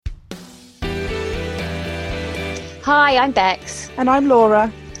Hi, I'm Bex. And I'm Laura.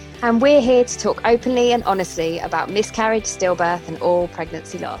 And we're here to talk openly and honestly about miscarriage, stillbirth and all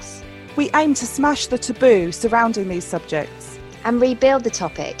pregnancy loss. We aim to smash the taboo surrounding these subjects. And rebuild the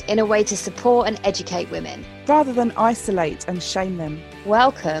topic in a way to support and educate women. Rather than isolate and shame them.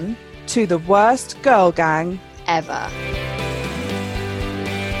 Welcome to the worst girl gang ever.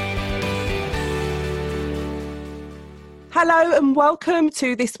 Hello and welcome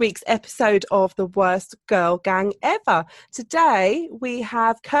to this week's episode of the worst girl gang ever. Today we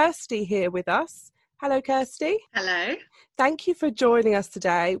have Kirsty here with us. Hello, Kirsty. Hello. Thank you for joining us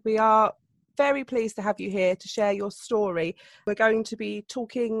today. We are very pleased to have you here to share your story. We're going to be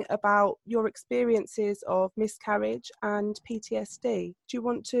talking about your experiences of miscarriage and PTSD. Do you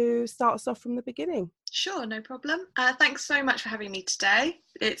want to start us off from the beginning? Sure, no problem. Thanks so much for having me today.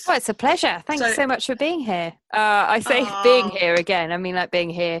 It's a pleasure. Thanks so much for being here. I say being here again. I mean, like being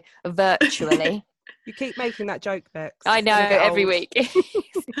here virtually. You keep making that joke, Bex. I know, every week.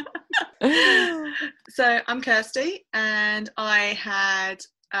 So I'm Kirsty, and I had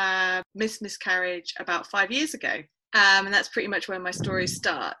miscarriage about 5 years ago. And that's pretty much where my story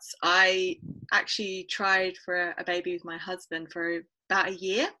starts. I actually tried for a baby with my husband for about a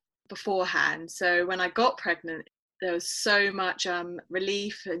year beforehand. So when I got pregnant, there was so much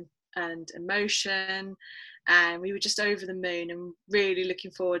relief and emotion, and we were just over the moon and really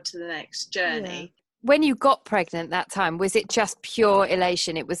looking forward to the next journey. Yeah. When you got pregnant that time, was it just pure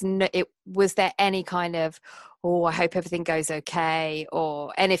elation? Was there any kind of, oh, I hope everything goes okay,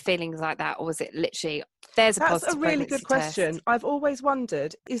 or any feelings like that, or was it literally, there's a positive pregnancy test? That's a really good question. I've always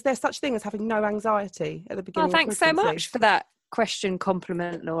wondered, is there such thing as having no anxiety at the beginning of pregnancy? Thanks so much for that question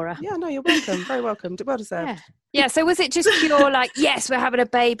compliment, Laura. Yeah, no, you're welcome. Very welcome. Well deserved. Yeah, so was it just pure like, yes, we're having a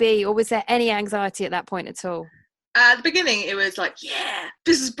baby, or was there any anxiety at that point at all? At the beginning, it was like, yeah,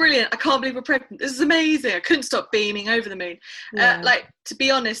 this is brilliant. I can't believe we're pregnant. This is amazing. I couldn't stop beaming over the moon. Yeah. To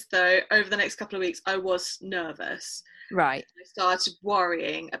be honest, though, over the next couple of weeks, I was nervous. Right. I started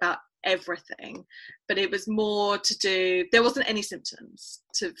worrying about everything, but it was more to do, there wasn't any symptoms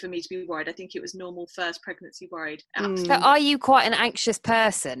for me to be worried. I think it was normal first pregnancy worried. So are you quite an anxious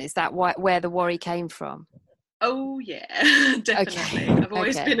person? Is that where the worry came from? Oh yeah, definitely. Okay. I've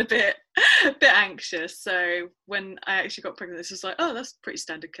always been a bit anxious. So when I actually got pregnant, this was like, oh, that's pretty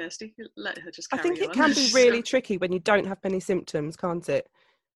standard, Kirsty. Let her just carry on. I think it can be really tricky when you don't have many symptoms, can't it?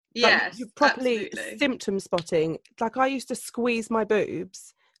 Yes, like you're properly absolutely. Symptom spotting. Like I used to squeeze my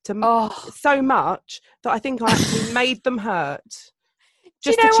boobs so much that I think I actually made them hurt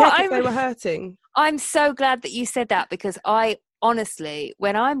just to check if they were hurting. I'm so glad that you said that, because honestly,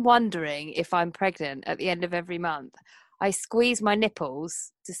 when I'm wondering if I'm pregnant at the end of every month, I squeeze my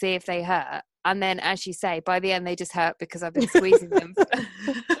nipples to see if they hurt. And then, as you say, by the end, they just hurt because I've been squeezing them for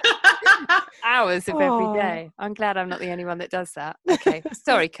hours of every day. I'm glad I'm not the only one that does that. Okay.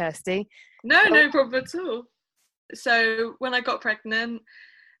 Sorry, Kirsty. No problem at all. So when I got pregnant,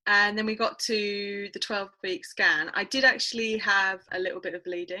 and then we got to the 12-week scan, I did actually have a little bit of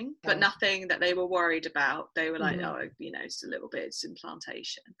bleeding, but nothing that they were worried about. They were like, just a little bit, it's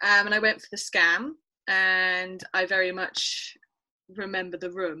implantation. And I went for the scan, and I very much remember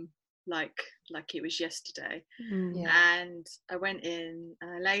the room like it was yesterday. And I went in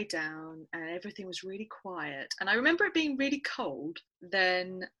and I lay down and everything was really quiet. And I remember it being really cold.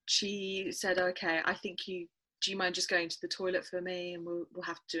 Then she said, okay, I think do you mind just going to the toilet for me, and we'll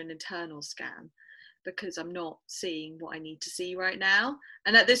have to do an internal scan because I'm not seeing what I need to see right now.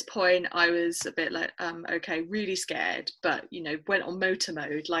 And at this point I was a bit like, okay, really scared, but went on motor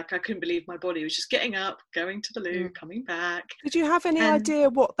mode. Like I couldn't believe my body was just getting up, going to the loo, coming back. Did you have any idea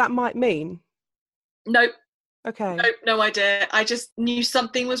what that might mean? Nope. Okay. Nope, no idea. I just knew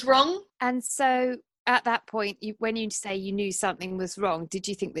something was wrong. And so at that point, when you say you knew something was wrong, did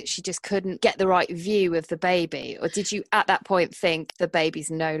you think that she just couldn't get the right view of the baby? Or did you at that point think the baby's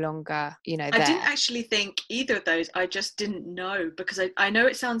no longer, there? I didn't actually think either of those. I just didn't know, because I know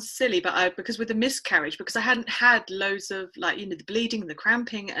it sounds silly, but because with the miscarriage, because I hadn't had loads of the bleeding and the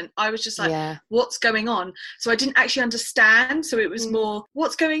cramping, and I was just like, what's going on? So I didn't actually understand. So it was more,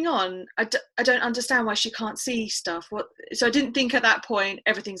 what's going on? I don't understand why she can't see stuff. So I didn't think at that point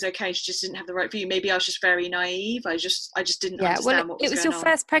everything's okay. She just didn't have the right view. Maybe I was just very naive. I just didn't understand what was going on. It was your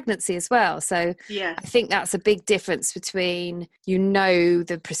first pregnancy as well, so I think that's a big difference between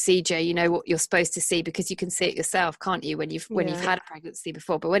the procedure, what you're supposed to see, because you can see it yourself, can't you, when you've had a pregnancy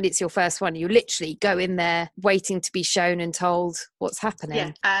before. But when it's your first one, you literally go in there waiting to be shown and told what's happening.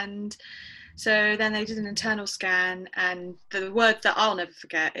 Yeah, and so then they did an internal scan, and the word that I'll never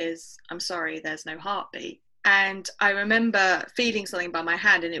forget is, I'm sorry, there's no heartbeat. And I remember feeling something by my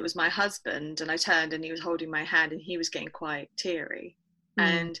hand, and it was my husband, and I turned and he was holding my hand and he was getting quite teary.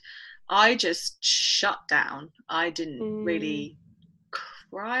 And I just shut down. I didn't really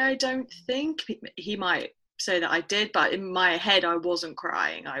cry, I don't think. He might say that I did, but in my head I wasn't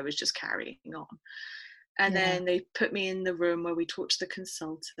crying. I was just carrying on. And then they put me in the room where we talked to the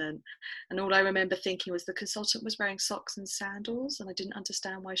consultant, and all I remember thinking was the consultant was wearing socks and sandals, and I didn't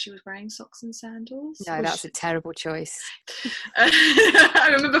understand why she was wearing socks and sandals. No, that's a terrible choice. I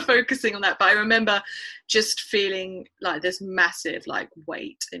remember focusing on that, but I remember just feeling like this massive like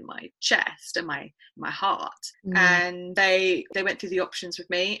weight in my chest and my heart. And they went through the options with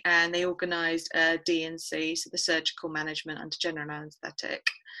me, and they organised a D&C, so the surgical management under general anaesthetic.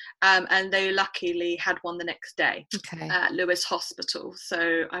 And they luckily had one the next day at Lewis Hospital.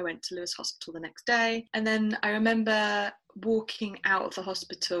 So I went to Lewis Hospital the next day. And then I remember walking out of the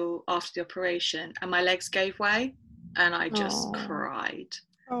hospital after the operation, and my legs gave way, and I just cried.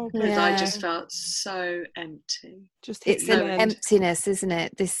 Because I just felt so empty. It's an emptiness, isn't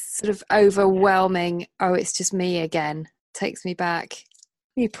it? This sort of overwhelming, it's just me again. Takes me back.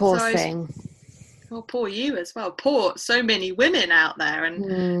 You poor thing. Well, poor you as well. Poor so many women out there,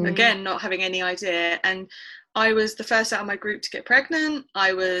 and again, not having any idea. And I was the first out of my group to get pregnant.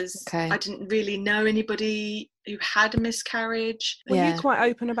 I didn't really know anybody who had a miscarriage. Were you quite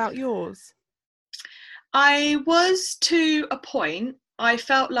open about yours? I was, to a point. I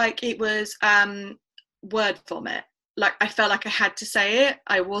felt like it was word vomit. Like I felt like I had to say it.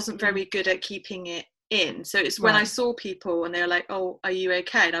 I wasn't very good at keeping it in. So it's when I saw people and they were like, "Oh, are you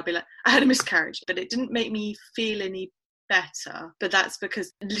okay?" And I'd be like, "I had a miscarriage," but it didn't make me feel any better. But that's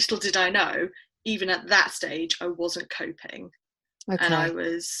because little did I know, even at that stage, I wasn't coping. And I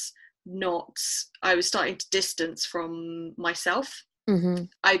was starting to distance from myself.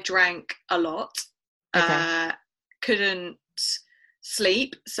 I drank a lot. Couldn't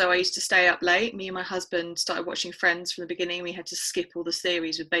sleep, so I used to stay up late. Me and my husband started watching Friends from the beginning. We had to skip all the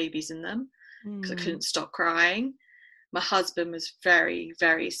series with babies in them because I couldn't stop crying. My husband was very,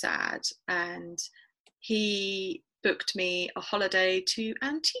 very sad, and he booked me a holiday to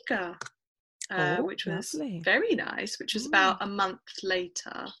Antigua, which was very nice, which was about a month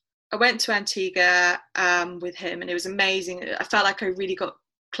later. I went to Antigua with him, and it was amazing. I felt like I really got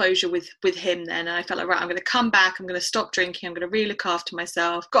closure with him then, and I felt like, right, I'm going to come back, I'm going to stop drinking, I'm going to really look after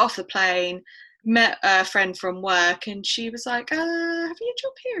myself. Got off the plane, met a friend from work, and she was like, have you had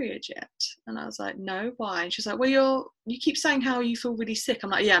your period yet? And I was like, no, why? And she's like, well, you keep saying how you feel really sick. I'm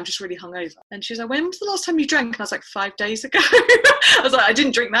like, yeah, I'm just really hungover. And she's like, when was the last time you drank? And I was like, 5 days ago. I was like, I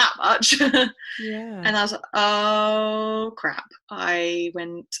didn't drink that much. And I was like, oh crap. I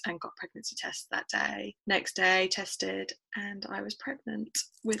went and got pregnancy tests that day. Next day, tested, and I was pregnant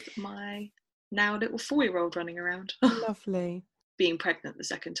with my now little 4-year-old running around. Lovely. Being pregnant the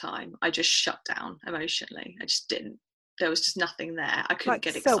second time, I just shut down emotionally. I just didn't. There was just nothing there. I couldn't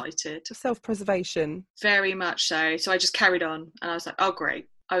get excited. Self-preservation. Very much so. So I just carried on, and I was like, oh great.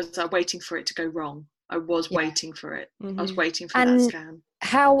 I was waiting for it to go wrong. I was waiting for it. I was waiting for that scan.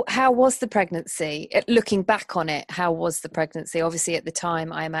 How was the pregnancy? Looking back on it, how was the pregnancy? Obviously at the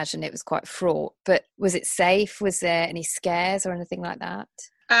time I imagine it was quite fraught, but was it safe? Was there any scares or anything like that?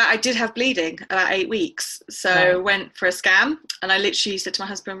 I did have bleeding about 8 weeks, so went for a scan, and I literally said to my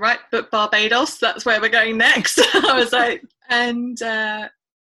husband, right, book Barbados, that's where we're going next. I was like, and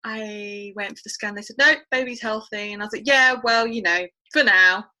I went for the scan. They said, no, baby's healthy. And I was like, yeah, well, for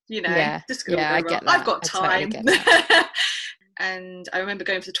now, this could all go wrong. I've got time. Totally get that. And I remember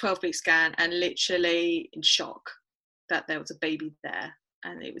going for the 12-week scan and literally in shock that there was a baby there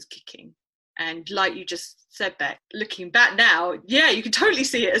and it was kicking. And like you just said, Beck, looking back now, you can totally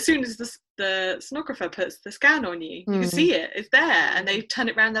see it. As soon as the sonographer puts the scan on you, you can see it. It's there. And they turn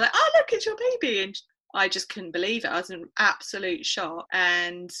it around. They're like, oh, look, it's your baby. And I just couldn't believe it. I was in absolute shock.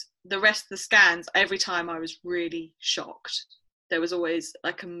 And the rest of the scans, every time I was really shocked. There was always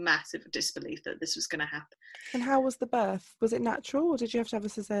like a massive disbelief that this was going to happen. And how was the birth? Was it natural, or did you have to have a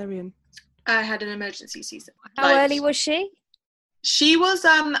cesarean? I had an emergency C-section. How early was she? She was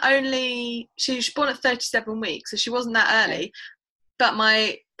she was born at 37 weeks, so she wasn't that early. But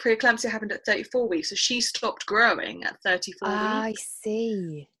my preeclampsia happened at 34 weeks, so she stopped growing at 34 weeks. I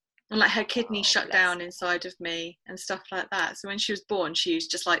see. And like her kidney shut down inside of me and stuff like that. So when she was born, she was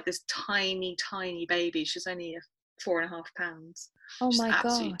just like this tiny, tiny baby. She was only 4.5 pounds. Oh my god!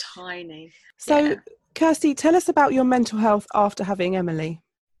 Absolutely tiny. So, Kirsty, tell us about your mental health after having Emily.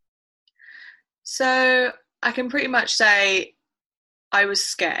 So I can pretty much say I was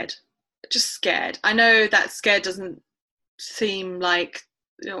scared, just scared. I know that scared doesn't seem like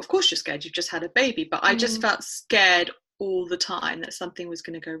of course you're scared, you've just had a baby. But I just felt scared all the time that something was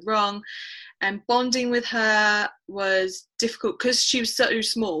going to go wrong. And bonding with her was difficult because she was so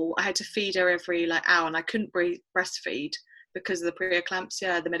small. I had to feed her every hour, and I couldn't breastfeed because of the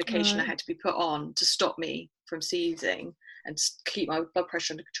preeclampsia, the medication I had to be put on to stop me from seizing and keep my blood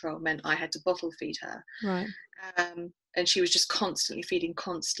pressure under control meant I had to bottle feed her. Right. And she was just constantly feeding,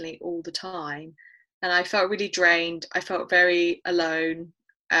 constantly, all the time. And I felt really drained. I felt very alone,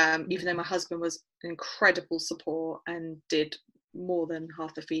 even though my husband was an incredible support and did more than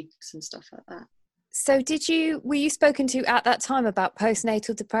half the feeds and stuff like that. So were you spoken to at that time about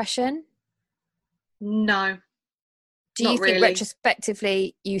postnatal depression? No. Do you think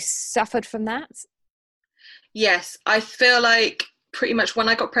retrospectively you suffered from that? Yes, I feel like pretty much when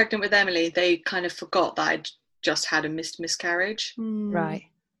I got pregnant with Emily, they kind of forgot that I'd just had a miscarriage. Right.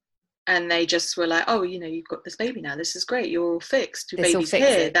 And they just were like, oh, you've got this baby now. This is great. You're all fixed. Your This baby's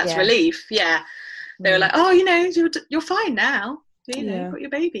here. That's relief. Yeah. They were like, oh, you're fine now. You've got your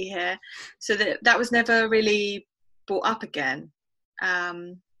baby here. So that was never really brought up again.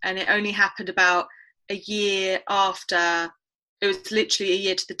 And it only happened about a year after. It was literally a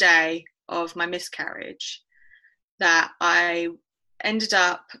year to the day of my miscarriage that I ended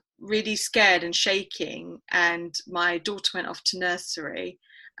up really scared and shaking, and my daughter went off to nursery,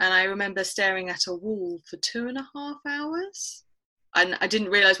 and I remember staring at a wall for 2.5 hours, and I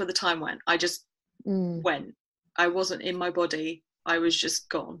didn't realize where the time went. I just went. I wasn't in my body. I was just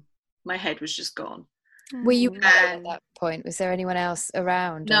gone. My head was just gone. Were you alone at that point? Was there anyone else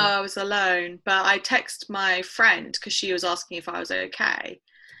around? No, I was alone, but I texted my friend because she was asking if I was okay,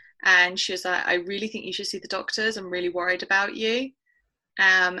 and she was like, I really think you should see the doctors. I'm really worried about you.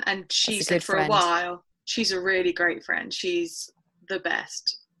 And she said for a while, she's a really great friend. She's the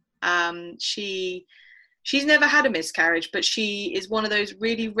best. She's never had a miscarriage, but she is one of those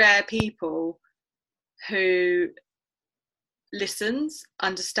really rare people who listens,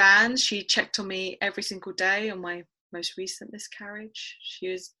 understands. She checked on me every single day on my most recent miscarriage.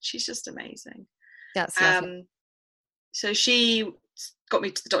 She's just amazing. That's lovely. So she got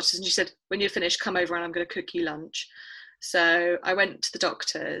me to the doctors, and she said, when you're finished, come over and I'm going to cook you lunch. So I went to the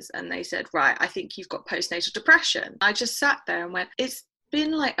doctors, and they said, right, I think you've got postnatal depression. I just sat there and went, it's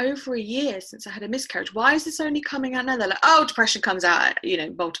been over a year since I had a miscarriage. Why is this only coming out now? They're like, oh, depression comes out,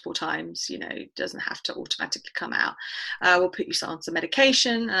 multiple times, it doesn't have to automatically come out. We'll put you on some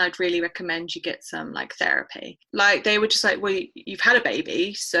medication, and I'd really recommend you get some therapy. They were just like, well, you've had a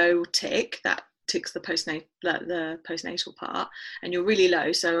baby, so that ticks the postnatal part, and you're really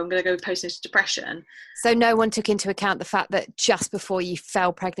low, so I'm going to go with postnatal depression. So no one took into account the fact that just before you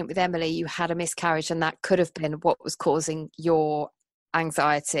fell pregnant with Emily, you had a miscarriage, and that could have been what was causing your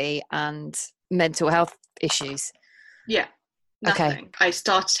anxiety and mental health issues? Yeah, nothing. Okay. I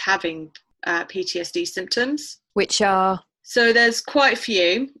started having PTSD symptoms, which are? So there's quite a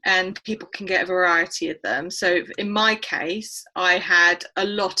few, and people can get a variety of them. So in my case, I had a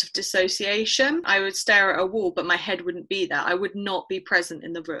lot of dissociation. I would stare at a wall, but my head wouldn't be there. I would not be present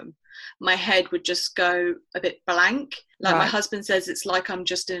in the room. My head would just go a bit blank. My husband says, it's like I'm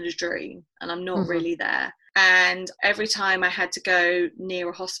just in a dream and I'm not really there. And every time I had to go near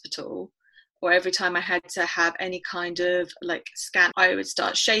a hospital, or every time I had to have any kind of scan, I would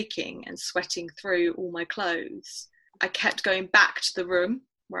start shaking and sweating through all my clothes. I kept going back to the room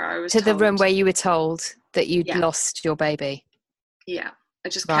where I was the room where you were told that you'd lost your baby. Yeah, I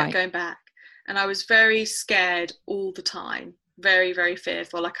just kept going back, and I was very scared all the time. Very, very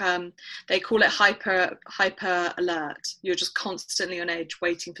fearful. They call it hyper alert. You're just constantly on edge,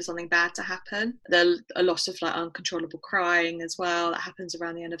 waiting for something bad to happen. There's a lot of uncontrollable crying as well. That happens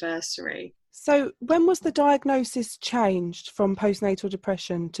around the anniversary. So when was the diagnosis changed from postnatal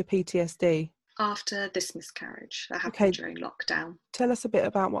depression to PTSD? After this miscarriage that happened during lockdown. Tell us a bit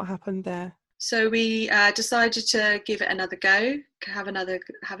about what happened there. So we decided to give it another go, have another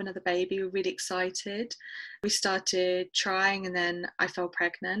baby. We were really excited. We started trying, and then I fell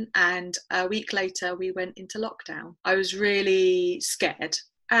pregnant, and a week later we went into lockdown. I was really scared.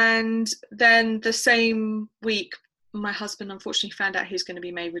 And then the same week, my husband unfortunately found out he was going to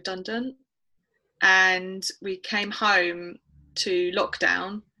be made redundant, and we came home to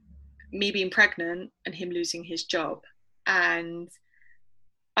lockdown, me being pregnant and him losing his job. And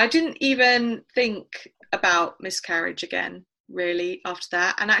I didn't even think about miscarriage again, really, after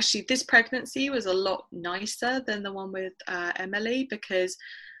that. And actually, this pregnancy was a lot nicer than the one with Emily, because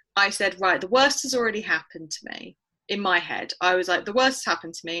I said, right, the worst has already happened to me. In my head, I was like, the worst has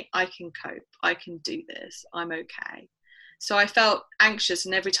happened to me. I can cope. I can do this. I'm okay. So I felt anxious,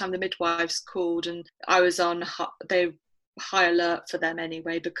 and every time the midwives called and I was on, they high alert for them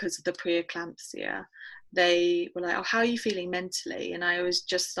anyway because of the preeclampsia. They were like, oh, how are you feeling mentally? And I was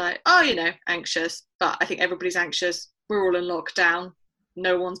just like, oh, you know, anxious. But I think everybody's anxious. We're all in lockdown.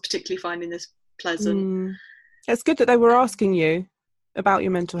 No one's particularly finding this pleasant. It's good that they were asking you about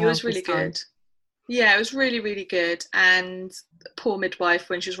your mental health. It was really good. Yeah, it was really, really good. And poor midwife,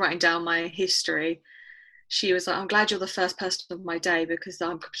 when she was writing down my history, she was like, I'm glad you're the first person of my day because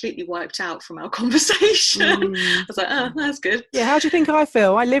I'm completely wiped out from our conversation. I was like, oh, that's good. Yeah, how do you think I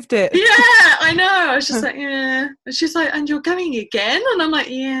feel? I lived it. Yeah, I know. I was just like, yeah. And she's like, and you're going again? And I'm like,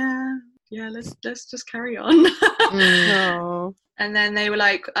 yeah, let's just carry on. Oh. And then they were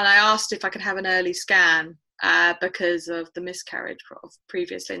like, and I asked if I could have an early scan because of the miscarriage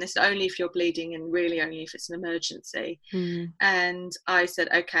previously. And they said, only if you're bleeding and really only if it's an emergency. And I said,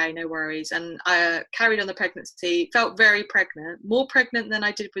 okay, no worries. And I carried on the pregnancy, felt very pregnant, more pregnant than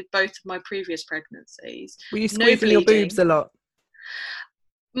I did with both of my previous pregnancies. Were you squeezing your boobs a lot?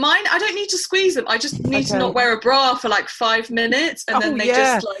 Mine, I don't need to squeeze them. I just need to not wear a bra for like 5 minutes, and then they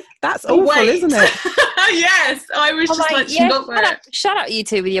just like that's awful, isn't it? Yes, I was just like not wear it. Shut up, you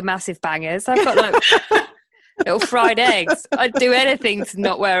two, with your massive bangers. I've got like little fried eggs. I'd do anything to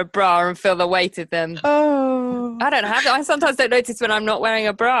not wear a bra and feel the weight of them. Oh, I don't have it. I sometimes don't notice when I'm not wearing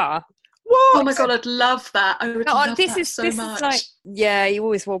a bra. What? Oh my god, I'd love that. I would love that so much. Is like, yeah, you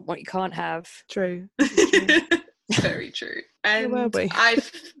always want what you can't have. True. Very true. And where were we? I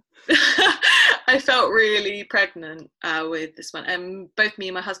felt really pregnant with this one, and both me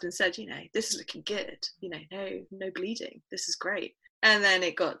and my husband said, you know, this is looking good, you know, no bleeding, this is great. And then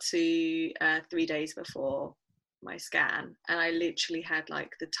it got to 3 days before my scan, and I literally had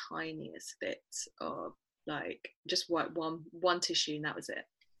like the tiniest bits of like just one tissue, and that was it,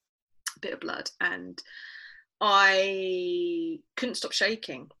 a bit of blood. And I couldn't stop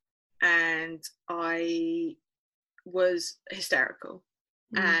shaking, and I was hysterical.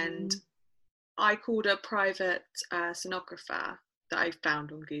 And I called a private sonographer that I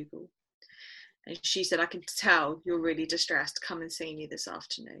found on Google, and she said, I can tell you're really distressed, come and see me this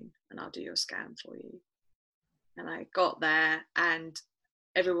afternoon and I'll do your scan for you. And I got there and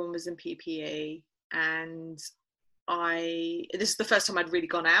everyone was in PPE, and this is the first time I'd really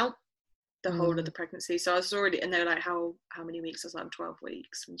gone out the whole of the pregnancy, so I was already, and they were like, how many weeks? I was like, I'm 12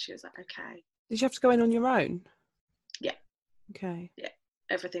 weeks. And she was like, okay. Did you have to go in on your own? Yeah. Okay. Yeah,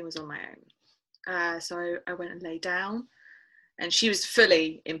 everything was on my own. So I went and lay down, and she was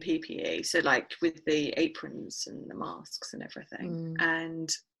fully in PPE, so like with the aprons and the masks and everything. And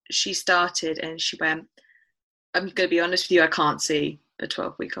she started and she went, I'm going to be honest with you, I can't see a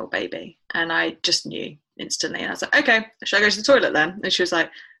 12-week-old baby. And I just knew instantly. And I was like, okay, should I go to the toilet then? And she was like,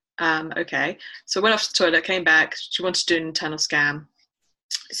 okay. So I went off to the toilet, came back. She wanted to do an internal scan.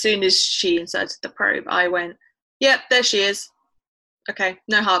 As soon as she inserted the probe, I went, yep, there she is. Okay,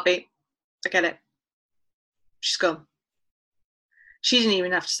 no heartbeat. I get it. She's gone. She didn't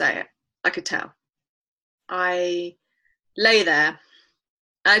even have to say it. I could tell. I lay there,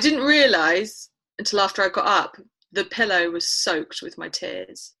 and I didn't realise until after I got up, the pillow was soaked with my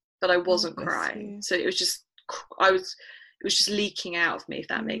tears, but I wasn't crying. So it was just, it was just leaking out of me, if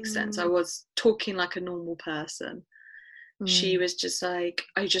that makes sense. I was talking like a normal person. She was just like,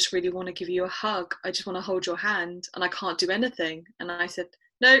 I just really want to give you a hug. I just want to hold your hand, and I can't do anything. And I said,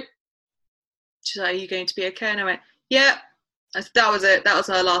 no. She's like, are you going to be okay? And I went, yeah. I said, that was it. That was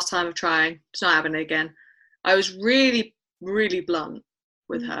our last time of trying. It's not happening again. I was really, really blunt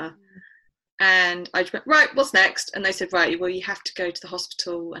with her. And I just went, right, what's next? And they said, right, well, you have to go to the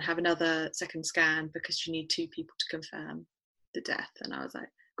hospital and have another second scan because you need 2 people to confirm the death. And I was like,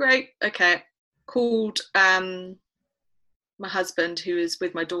 great, okay. Called my husband, who was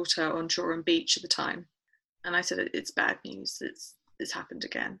with my daughter on Shoreham Beach at the time. And I said, it's bad news. It's happened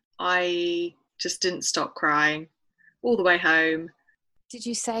again. I just didn't stop crying all the way home. Did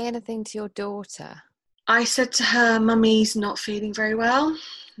you say anything to your daughter? I said to her, Mummy's not feeling very well.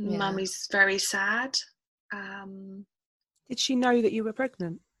 Yeah. Mummy's very sad. Did she know that you were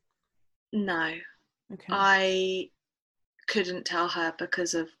pregnant? No. Okay. I couldn't tell her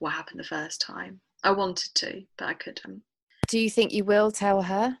because of what happened the first time. I wanted to, but I couldn't. Do you think you will tell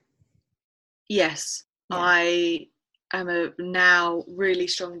her? Yes. Yeah. I am a now really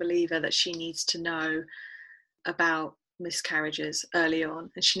strong believer that she needs to know about miscarriages early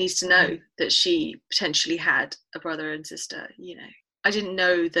on, and she needs to know that she potentially had a brother and sister. You know, I didn't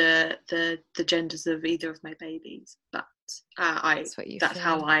know the genders of either of my babies, but that's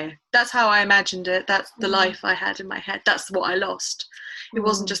how I imagined it. That's the life I had in my head. That's what I lost. It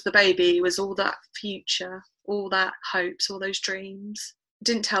wasn't just the baby, it was all that future, all that hopes, all those dreams.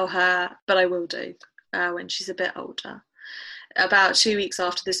 Didn't tell her, but I will do when she's a bit older. About 2 weeks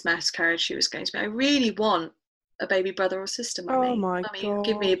after this miscarriage, she was going to me, I really want a baby brother or sister, Mummy. Oh my Mummy, God.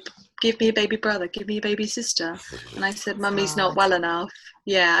 give me a baby brother, give me a baby sister. And I said, Mummy's not hard. well enough.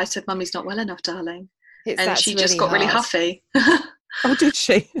 Yeah, I said, Mummy's not well enough, darling. And That's she just really got really hard. huffy. Oh, did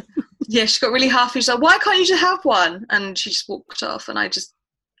she? Yeah, she got really huffy. She's like, why can't you just have one? And she just walked off, and I just,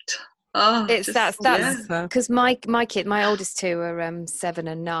 That's yeah. because my kid, my oldest two are 7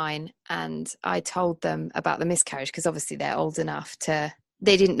 and 9, and I told them about the miscarriage because obviously they're old enough to.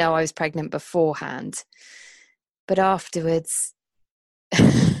 They didn't know I was pregnant beforehand, but afterwards,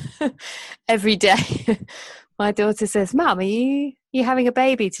 every day, my daughter says, "Mum, are you having a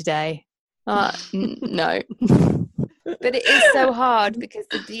baby today?" No. But it is so hard because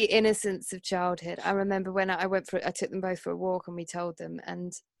the innocence of childhood. I remember when I took them both for a walk and we told them,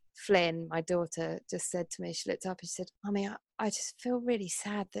 and Flynn, my daughter, just said to me, she looked up and she said, Mummy, I just feel really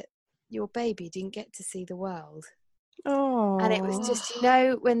sad that your baby didn't get to see the world. Oh. And it was just,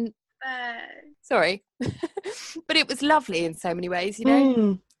 when, sorry, but it was lovely in so many ways,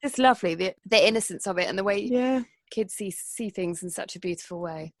 It's lovely, the innocence of it and the way kids see things in such a beautiful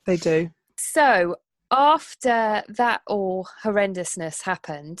way. They do. So after that all horrendousness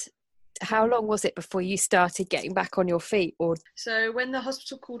happened, how long was it before you started getting back on your feet? So when the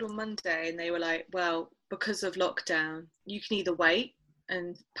hospital called on Monday and they were like, well, because of lockdown, you can either wait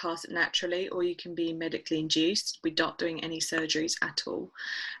and pass it naturally, or you can be medically induced. We're not doing any surgeries at all.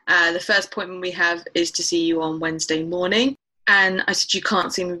 The first appointment we have is to see you on Wednesday morning. And I said, you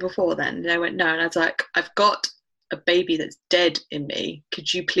can't see me before then? And they went, no. And I was like, I've got a baby that's dead in me.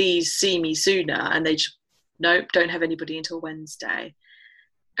 Could you please see me sooner? And they just, nope, don't have anybody until Wednesday.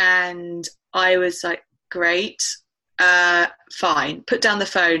 And I was like, great, fine. Put down the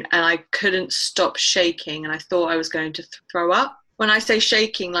phone, and I couldn't stop shaking, and I thought I was going to throw up. When I say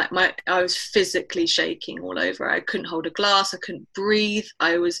shaking, like I was physically shaking all over. I couldn't hold a glass, I couldn't breathe.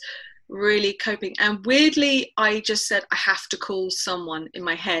 I was really coping. And weirdly, I just said, I have to call someone. In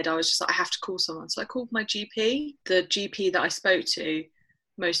my head, I was just like, I have to call someone. So I called my GP. The GP that I spoke to,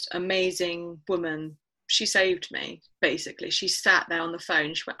 most amazing woman, she saved me, basically. She sat there on the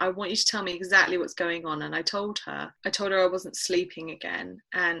phone. She went, I want you to tell me exactly what's going on. And I told her I wasn't sleeping again.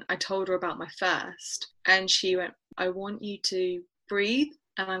 And I told her about my first. And she went, I want you to breathe,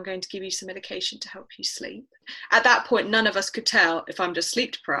 and I'm going to give you some medication to help you sleep. At that point, none of us could tell if I'm just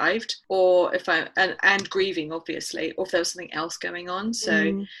sleep deprived, or if and grieving, obviously, or if there was something else going on.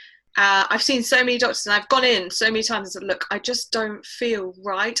 So I've seen so many doctors, and I've gone in so many times and said, look, I just don't feel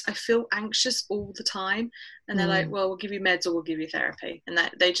right. I feel anxious all the time. And they're like, well, we'll give you meds or we'll give you therapy. And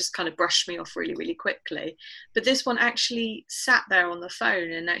that they just kind of brushed me off really, really quickly. But this one actually sat there on the phone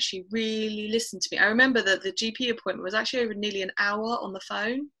and actually really listened to me. I remember that the GP appointment was actually over nearly an hour on the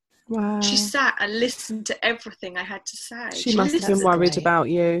phone. Wow. She sat and listened to everything I had to say. She must have been worried about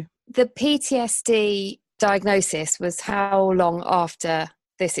you. The PTSD diagnosis was how long after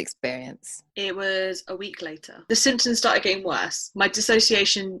this experience? It was a week later. The symptoms started getting worse. My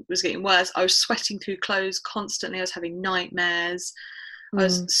dissociation was getting worse. I was sweating through clothes constantly. I was having nightmares. I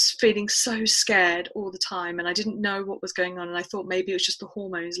was feeling so scared all the time, and I didn't know what was going on. And I thought maybe it was just the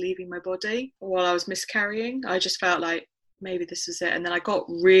hormones leaving my body while I was miscarrying. I just felt like maybe this is it. And then I got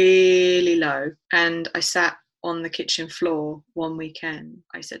really low, and I sat on the kitchen floor one weekend.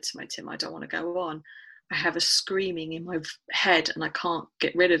 I said to my Tim, I don't want to go on. I have a screaming in my head and I can't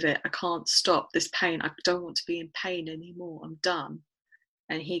get rid of it. I can't stop this pain. I don't want to be in pain anymore. I'm done.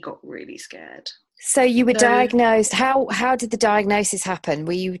 And he got really scared. So you were diagnosed. How did the diagnosis happen?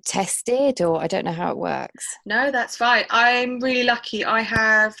 Were you tested, or I don't know how it works? No, that's fine. I'm really lucky. I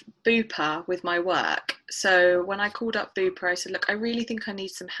have Bupa with my work. So when I called up Bupa, I said, look, I really think I need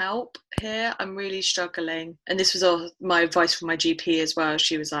some help here. I'm really struggling. And this was all my advice from my GP as well.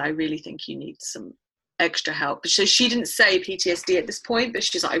 She was like, I really think you need some extra help. So she didn't say PTSD at this point, but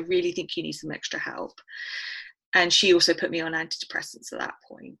she's like, I really think you need some extra help. And she also put me on antidepressants at that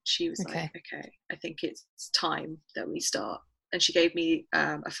point. She was like, okay, I think it's time that we start. And she gave me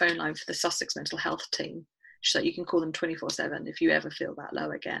a phone line for the Sussex mental health team. She's like, you can call them 24/7 if you ever feel that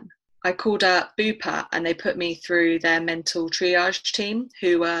low again. I called up Bupa and they put me through their mental triage team,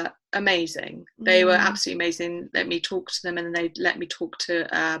 who were amazing. They were absolutely amazing. Let me talk to them, and then they let me talk to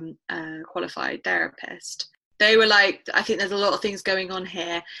a qualified therapist. They were like, I think there's a lot of things going on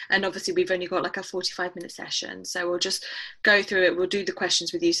here, and obviously we've only got like a 45-minute session, so we'll just go through it. We'll do the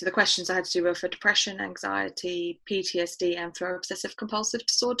questions with you. So the questions I had to do were for depression, anxiety, PTSD, and for obsessive compulsive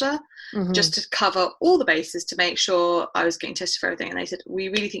disorder, just to cover all the bases to make sure I was getting tested for everything. And they said, we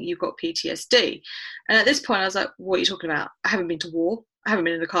really think you've got PTSD. And at this point I was like, what are you talking about? I haven't been to war. I haven't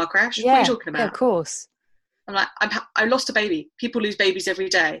been in a car crash. What are you talking about? Yeah, of course. I'm like, I lost a baby. People lose babies every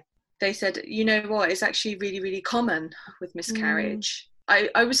day. They said, you know what, it's actually really, really common with miscarriage.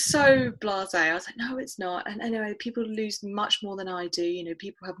 I was so blasé. I was like, no, it's not. And anyway, people lose much more than I do. You know,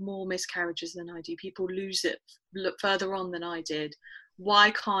 people have more miscarriages than I do. People lose it further on than I did.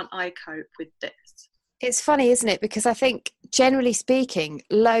 Why can't I cope with this? It's funny, isn't it? Because I think, generally speaking,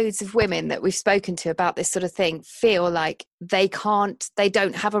 loads of women that we've spoken to about this sort of thing feel like they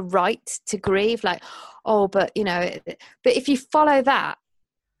don't have a right to grieve. Like, oh, but, you know, but if you follow that,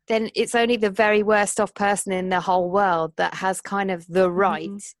 then it's only the very worst off person in the whole world that has kind of the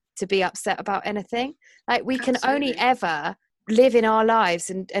right to be upset about anything. Like, we can only ever live in our lives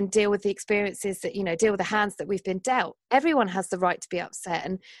and deal with the experiences that, you know, deal with the hands that we've been dealt. Everyone has the right to be upset.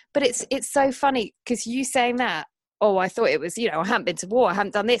 But it's so funny because you saying that, oh, I thought it was, you know, I haven't been to war, I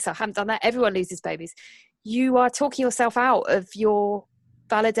haven't done this, I haven't done that. Everyone loses babies. You are talking yourself out of your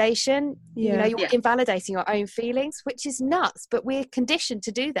validation. You know, you're invalidating your own feelings, which is nuts, but we're conditioned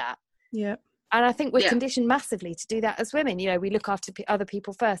to do that. And I think we're conditioned massively to do that as women. You know, we look after other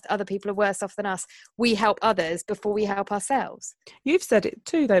people first. Other people are worse off than us. We help others before we help ourselves. You've said it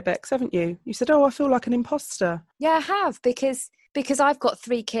too though, Bex, haven't you? You said, oh, I feel like an imposter. Yeah, I have, because I've got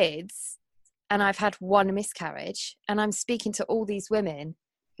 3 kids and I've had 1 miscarriage, and I'm speaking to all these women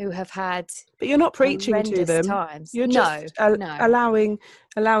who have had, but you're not preaching to them times. You're just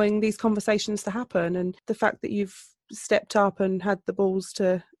allowing these conversations to happen, and the fact that you've stepped up and had the balls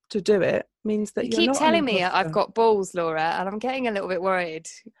to do it means that you keep not telling me I've got balls, Laura, and I'm getting a little bit worried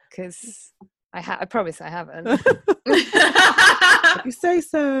because I promise I haven't. You say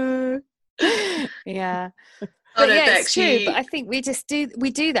so. Yeah. Oh, But no, yeah, Bex, it's true. But I think we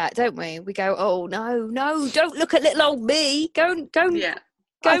do that, don't we? We go, oh no, don't look at little old me. Go and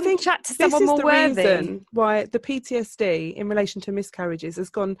chat to someone more worthy. This is the reason why the PTSD in relation to miscarriages has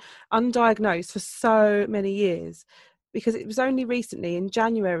gone undiagnosed for so many years, because it was only recently in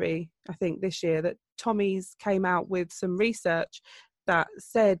January, I think this year, that Tommy's came out with some research that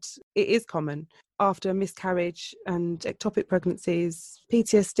said it is common after miscarriage and ectopic pregnancies.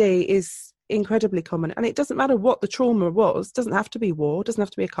 PTSD is incredibly common, and it doesn't matter what the trauma was. It doesn't have to be war, it doesn't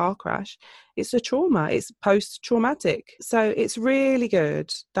have to be a car crash. It's a trauma, it's post-traumatic. So it's really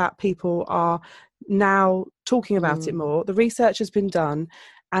good that people are now talking about it more. The research has been done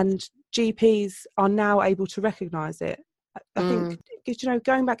and GPs are now able to recognise it. I think, you know,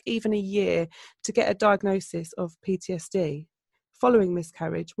 going back even a year to get a diagnosis of PTSD following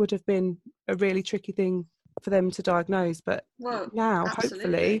miscarriage would have been a really tricky thing for them to diagnose, but now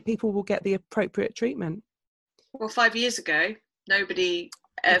hopefully people will get the appropriate treatment. Well, 5 years ago, nobody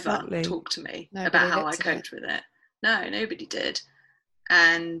ever talked to me about how I coped with it. No, nobody did.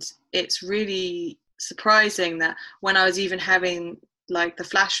 And it's really surprising that when I was even having like the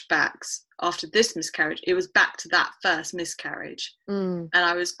flashbacks after this miscarriage, it was back to that first miscarriage. And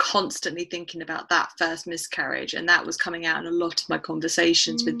I was constantly thinking about that first miscarriage, and that was coming out in a lot of my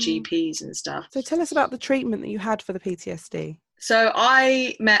conversations with GPs and stuff. So tell us about the treatment that you had for the PTSD. So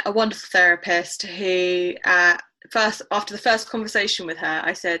I met a wonderful therapist who after the first conversation with her,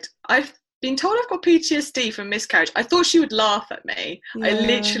 I said, I've been told I've got PTSD from miscarriage. I thought she would laugh at me. I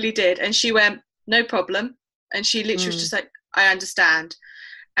literally did. And she went, no problem. And she literally was just like, I understand.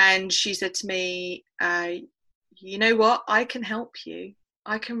 And she said to me, you know what? I can help you.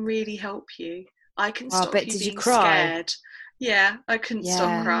 I can really help you. I can stop you being scared. Yeah, I couldn't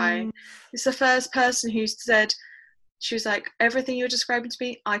stop crying. It's the first person who said, she was like, everything you're describing to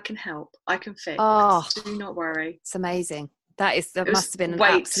me, I can help. I can fix. Oh, do not worry. It's amazing. That must have been an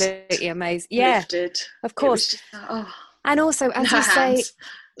absolutely amazing. Yeah, lifted. Of course. Just, and also, as you say,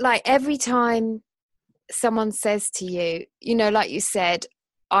 like every time someone says to you, you know, like you said,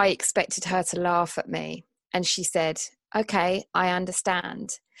 I expected her to laugh at me, and she said, okay, I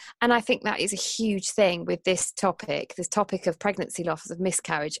understand. And I think that is a huge thing with this topic of pregnancy loss, of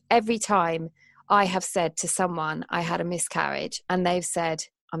miscarriage. Every time I have said to someone I had a miscarriage and they've said,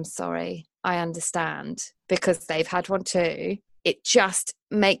 I'm sorry, I understand, because they've had one too, it just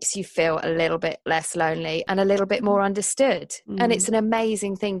makes you feel a little bit less lonely and a little bit more understood. And it's an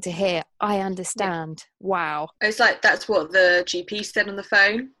amazing thing to hear. I understand. Yeah. Wow. It's like, that's what the GP said on the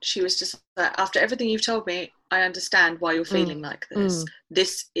phone. She was just like, after everything you've told me, I understand why you're feeling like this.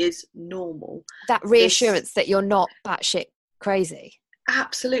 This is normal. That reassurance that you're not batshit crazy.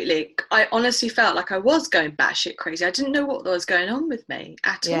 Absolutely. I honestly felt like I was going batshit crazy. I didn't know what was going on with me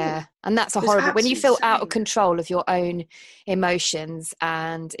at all. Yeah, and that's a horrible, when you feel out of control of your own emotions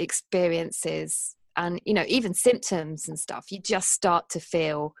and experiences and, you know, even symptoms and stuff, you just start to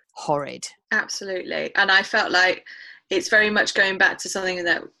feel horrid. Absolutely. And I felt like, it's very much going back to something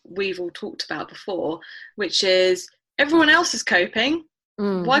that we've all talked about before, which is everyone else is coping.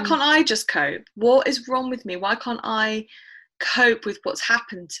 Why can't I just cope? What is wrong with me? Why can't I cope with what's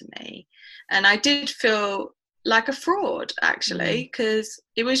happened to me? And I did feel like a fraud, actually, because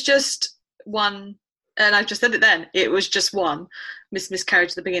it was just one, and I just said it then, it was just one miscarriage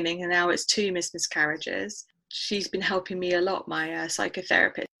at the beginning, and now it's 2 miscarriages. She's been helping me a lot, my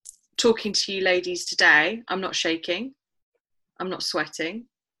psychotherapist. Talking to you ladies today, I'm not shaking, I'm not sweating,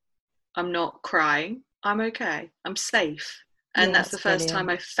 I'm not crying, I'm okay, I'm safe. And that's the first time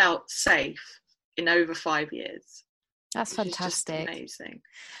I felt safe in over 5 years. That's fantastic. Amazing.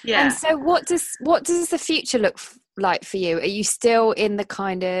 Yeah. And so what does the future look like for you? Are you still in the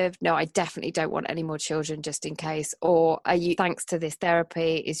kind of, no, I definitely don't want any more children just in case? Or are you, thanks to this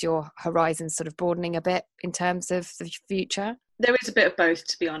therapy, is your horizon sort of broadening a bit in terms of the future? There is a bit of both,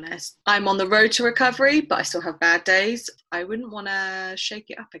 to be honest. I'm on the road to recovery, but I still have bad days. I wouldn't want to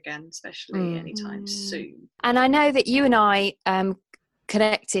shake it up again, especially anytime soon. And I know that you and I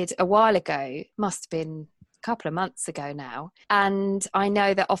connected a while ago, must have been a couple of months ago now. And I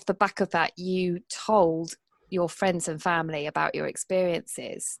know that off the back of that, you told your friends and family about your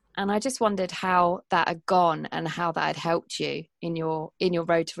experiences. And I just wondered how that had gone and how that had helped you in your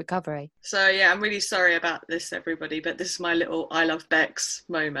road to recovery. So yeah, I'm really sorry about this, everybody, but this is my little I love Bex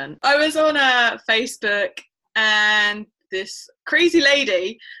moment. I was on Facebook, and this crazy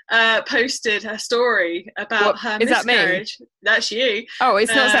lady posted her story about her miscarriage. That me? That's you. Oh,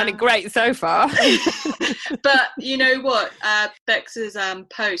 it's not sounding great so far. But you know what? Bex's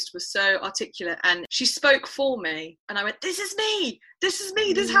post was so articulate, and she spoke for me. And I went, "This is me. This is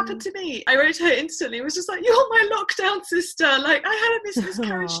me. This happened to me." I wrote to her instantly. It was just like, "You're my lockdown sister. Like, I had a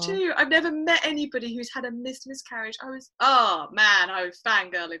miscarriage too. I've never met anybody who's had a miscarriage." I was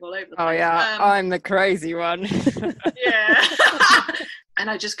fangirling all over the place. Oh yeah, I'm the crazy one. Yeah. And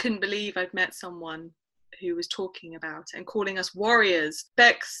I just couldn't believe I'd met someone who was talking about it and calling us warriors.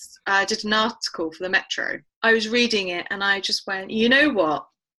 Bex did an article for the Metro. I was reading it and I just went, you know what?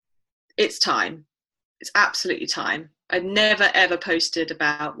 It's time. It's absolutely time. I'd never ever posted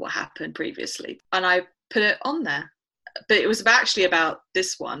about what happened previously, and I put it on there. But it was actually about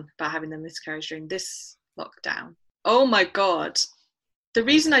this one, about having the miscarriage during this lockdown. Oh my God. The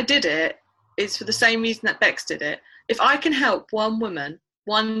reason I did it is for the same reason that Bex did it. If I can help one woman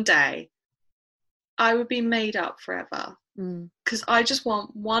one day, I would be made up forever. Because I just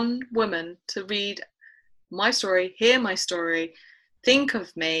want one woman to read my story, hear my story, think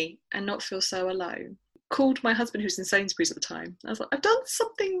of me, and not feel so alone. Called my husband, who's in Sainsbury's at the time. I was like, I've done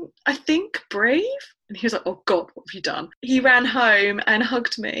something, I think, brave. And he was like, oh God, what have you done? He ran home and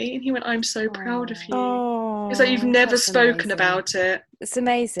hugged me, and he went, I'm so proud of you. It's like, you've never spoken about it. It's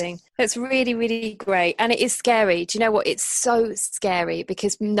amazing. It's really, really great. And it is scary. Do you know what? It's so scary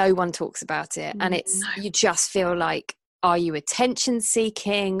because no one talks about it. And it's, you just feel like, are you attention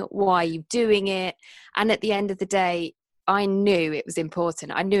seeking? Why are you doing it? And at the end of the day, I knew it was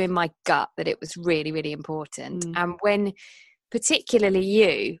important. I knew in my gut that it was really, really important. And when, particularly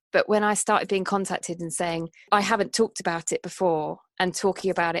you, but when I started being contacted and saying, I haven't talked about it before and talking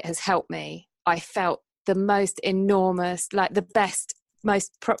about it has helped me, I felt the most enormous, like the best,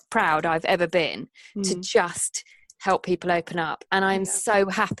 most proud I've ever been to just help people open up. And I'm so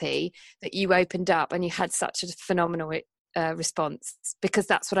happy that you opened up and you had such a phenomenal response, because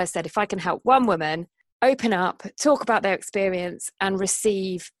that's what I said. If I can help one woman open up, talk about their experience and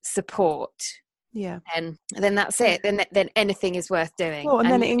receive support, and then that's it. Then anything is worth doing. Well, and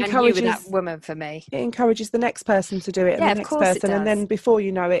then it encourages, and you were that woman for me. It encourages the next person to do it, and the next person, and then before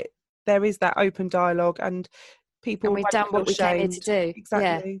you know it, there is that open dialogue, and people. And we've done what we came here to do.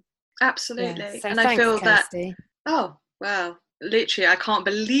 Exactly. Yeah. Absolutely. Yeah. So and thanks, I feel Kirsty. that. Oh wow. Literally, I can't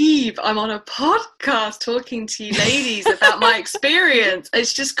believe I'm on a podcast talking to you ladies about my experience.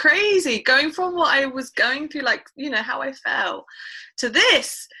 It's just crazy going from what I was going through, like, you know, how I felt, to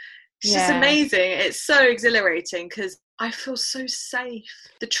this. It's just amazing. It's so exhilarating because I feel so safe.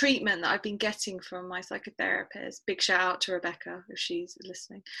 The treatment that I've been getting from my psychotherapist, big shout out to Rebecca if she's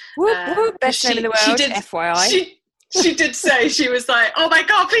listening. Best name in the world, FYI. She did say, she was like, oh my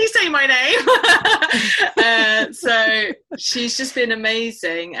God, please say my name. So she's just been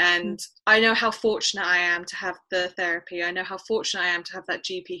amazing. And I know how fortunate I am to have the therapy. I know how fortunate I am to have that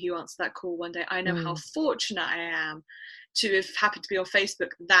GP who answered that call one day. I know how fortunate I am to have happened to be on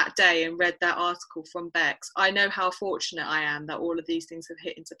Facebook that day and read that article from Bex. I know how fortunate I am that all of these things have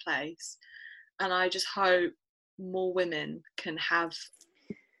hit into place. And I just hope more women can have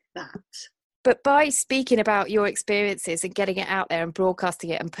that. But by speaking about your experiences and getting it out there and broadcasting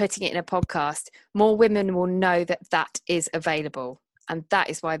it and putting it in a podcast, more women will know that that is available. And that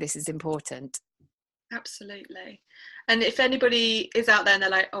is why this is important. Absolutely. And if anybody is out there and they're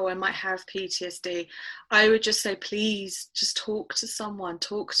like, oh, I might have PTSD, I would just say, please just talk to someone,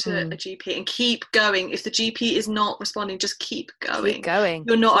 talk to a GP and keep going. If the GP is not responding, just keep going. Keep going.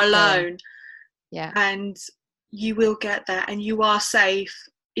 You're not Keep alone. going. Yeah. And you will get there, and you are safe.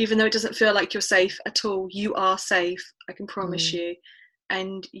 Even though it doesn't feel like you're safe at all, you are safe. I can promise you.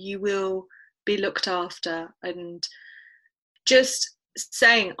 And you will be looked after. And just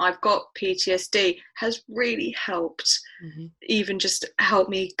saying I've got PTSD has really helped, even just help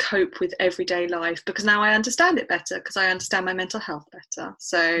me cope with everyday life, because now I understand it better, because I understand my mental health better.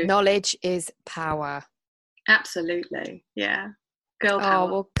 So knowledge is power. Absolutely. Yeah. Girl power.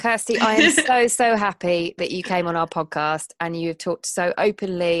 Oh, well, Kirsty, I am so happy that you came on our podcast and you've talked so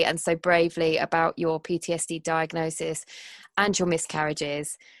openly and so bravely about your PTSD diagnosis and your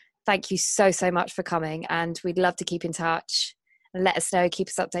miscarriages. Thank you so much for coming, and we'd love to keep in touch. And let us know, keep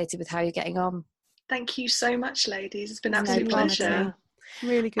us updated with how you're getting on. Thank you so much, ladies. It's been an absolute pleasure.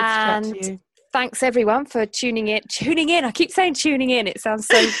 Really good to chat to you. Thanks everyone for tuning in. I keep saying tuning in. It sounds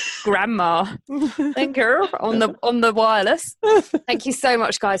so grandma. Thank you on the wireless. Thank you so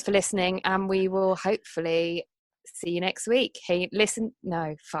much, guys, for listening, and we will hopefully see you next week. Hey, listen.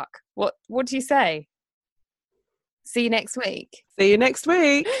 No, fuck. What do you say? See you next week. See you next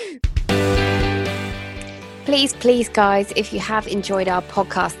week. Please, guys, if you have enjoyed our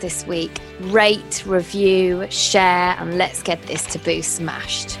podcast this week, rate, review, share, and let's get this taboo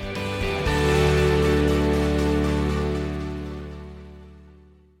smashed.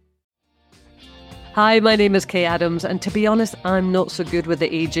 Hi, my name is Kay Adams, and to be honest, I'm not so good with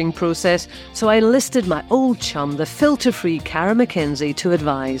the ageing process, so I enlisted my old chum, the filter-free Cara McKenzie, to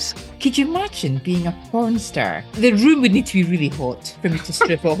advise. Could you imagine being a porn star? The room would need to be really hot for me to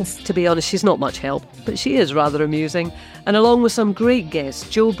strip off. To be honest, she's not much help, but she is rather amusing. And along with some great guests,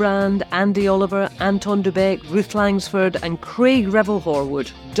 Joe Brand, Andy Oliver, Anton Dubeck, Ruth Langsford and Craig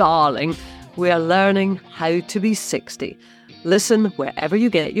Revel-Horwood, darling, we are learning how to be 60. Listen wherever you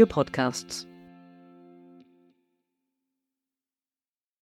get your podcasts.